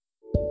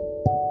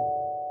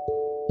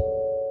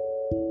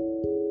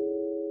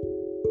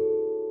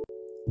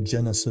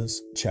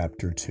Genesis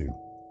chapter 2.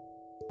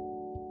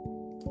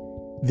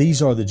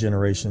 These are the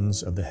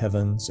generations of the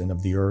heavens and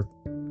of the earth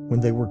when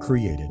they were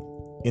created,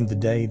 in the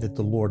day that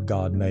the Lord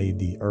God made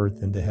the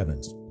earth and the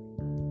heavens,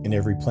 and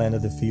every plant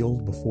of the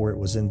field before it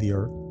was in the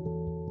earth,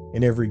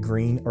 and every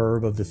green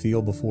herb of the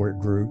field before it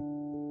grew.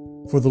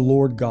 For the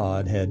Lord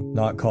God had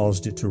not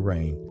caused it to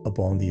rain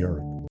upon the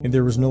earth, and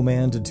there was no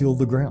man to till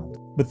the ground.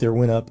 But there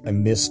went up a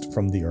mist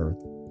from the earth,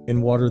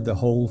 and watered the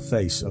whole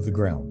face of the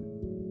ground.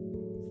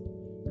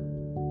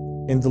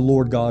 And the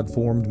Lord God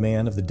formed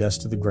man of the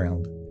dust of the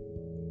ground,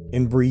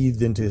 and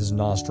breathed into his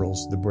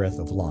nostrils the breath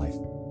of life,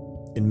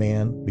 and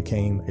man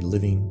became a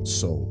living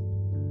soul.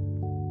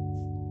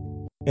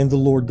 And the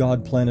Lord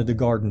God planted a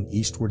garden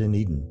eastward in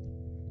Eden,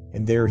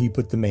 and there he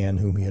put the man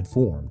whom he had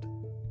formed.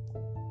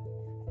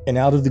 And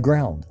out of the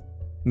ground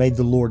made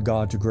the Lord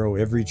God to grow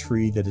every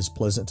tree that is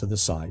pleasant to the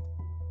sight,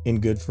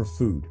 and good for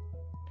food,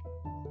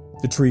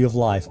 the tree of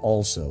life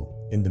also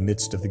in the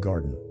midst of the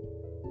garden,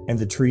 and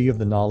the tree of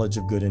the knowledge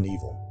of good and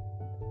evil.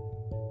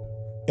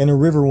 And a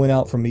river went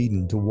out from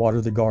Eden to water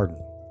the garden,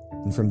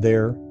 and from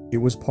there it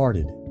was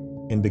parted,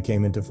 and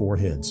became into 4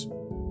 heads.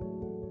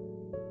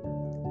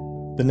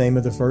 The name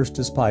of the first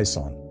is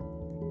Pison.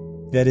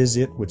 That is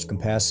it which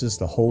compasses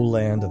the whole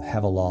land of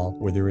Havilah,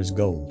 where there is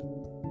gold.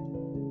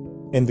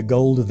 And the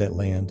gold of that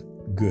land,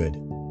 good.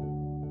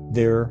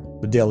 There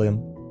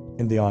bdellium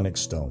and the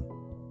onyx stone.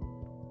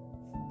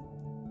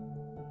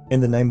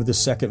 And the name of the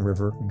second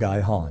river,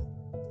 Gihon,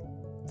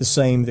 the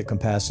same that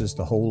compasses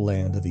the whole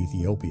land of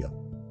Ethiopia.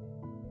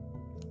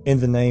 And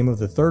the name of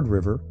the third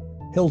river,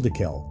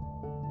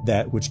 Hiddekel,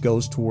 that which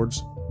goes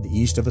towards the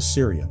east of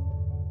Assyria.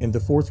 And the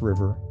fourth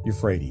river,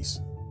 Euphrates.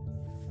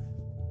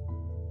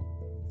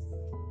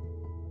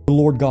 The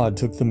Lord God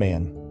took the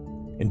man,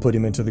 and put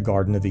him into the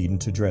garden of Eden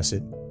to dress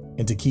it,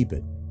 and to keep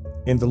it.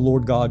 And the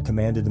Lord God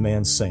commanded the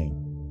man,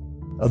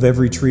 saying, Of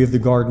every tree of the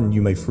garden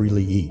you may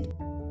freely eat,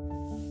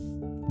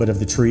 but of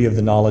the tree of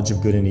the knowledge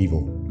of good and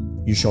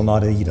evil you shall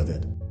not eat of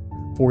it,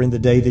 for in the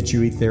day that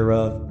you eat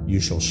thereof you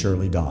shall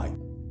surely die.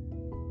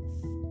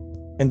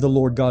 And the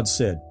Lord God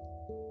said,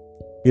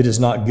 It is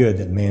not good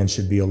that man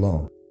should be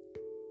alone.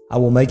 I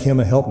will make him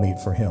a helpmeet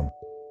for him.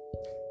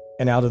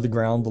 And out of the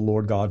ground the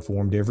Lord God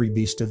formed every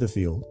beast of the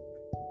field,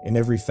 and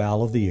every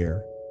fowl of the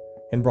air,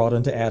 and brought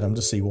unto Adam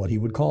to see what he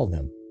would call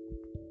them.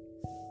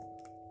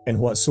 And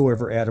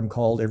whatsoever Adam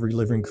called every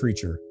living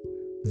creature,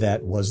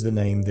 that was the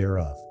name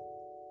thereof.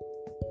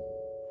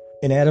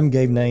 And Adam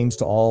gave names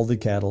to all the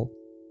cattle,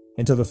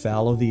 and to the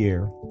fowl of the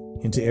air,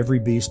 and to every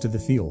beast of the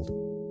field.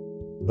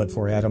 But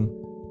for Adam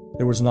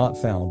there was not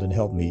found an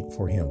helpmeet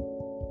for him.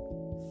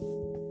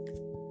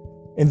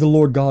 And the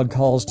Lord God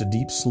caused a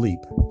deep sleep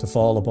to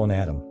fall upon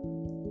Adam,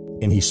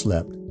 and he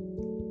slept.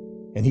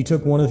 And he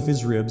took one of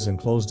his ribs, and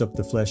closed up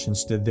the flesh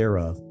instead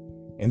thereof,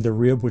 and the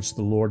rib which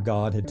the Lord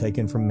God had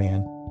taken from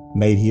man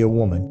made he a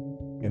woman,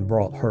 and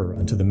brought her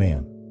unto the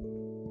man.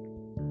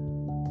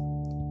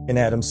 And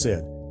Adam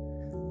said,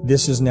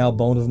 This is now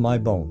bone of my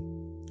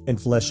bone, and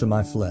flesh of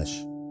my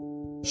flesh.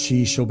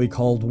 She shall be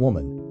called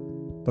woman,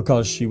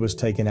 because she was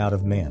taken out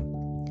of man.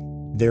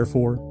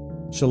 Therefore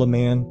shall a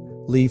man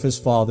leave his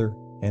father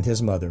and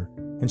his mother,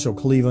 and shall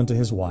cleave unto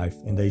his wife,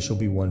 and they shall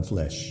be one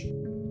flesh.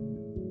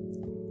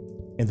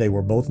 And they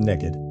were both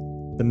naked,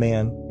 the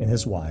man and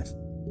his wife,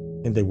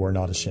 and they were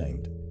not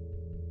ashamed.